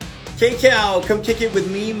KCal, come kick it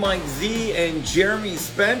with me, Mike Z, and Jeremy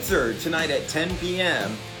Spencer tonight at 10 p.m.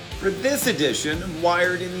 for this edition of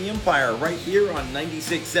Wired in the Empire right here on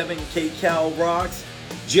 96.7 KCal Rocks.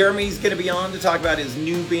 Jeremy's going to be on to talk about his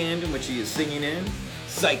new band in which he is singing in,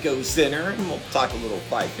 Psycho Center, and we'll talk a little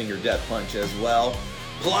Five Finger Death Punch as well.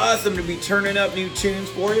 Plus, I'm going to be turning up new tunes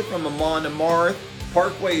for you from Amon Amarth,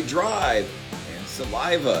 Parkway Drive, and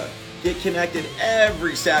Saliva. Get connected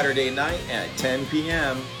every Saturday night at 10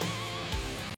 p.m.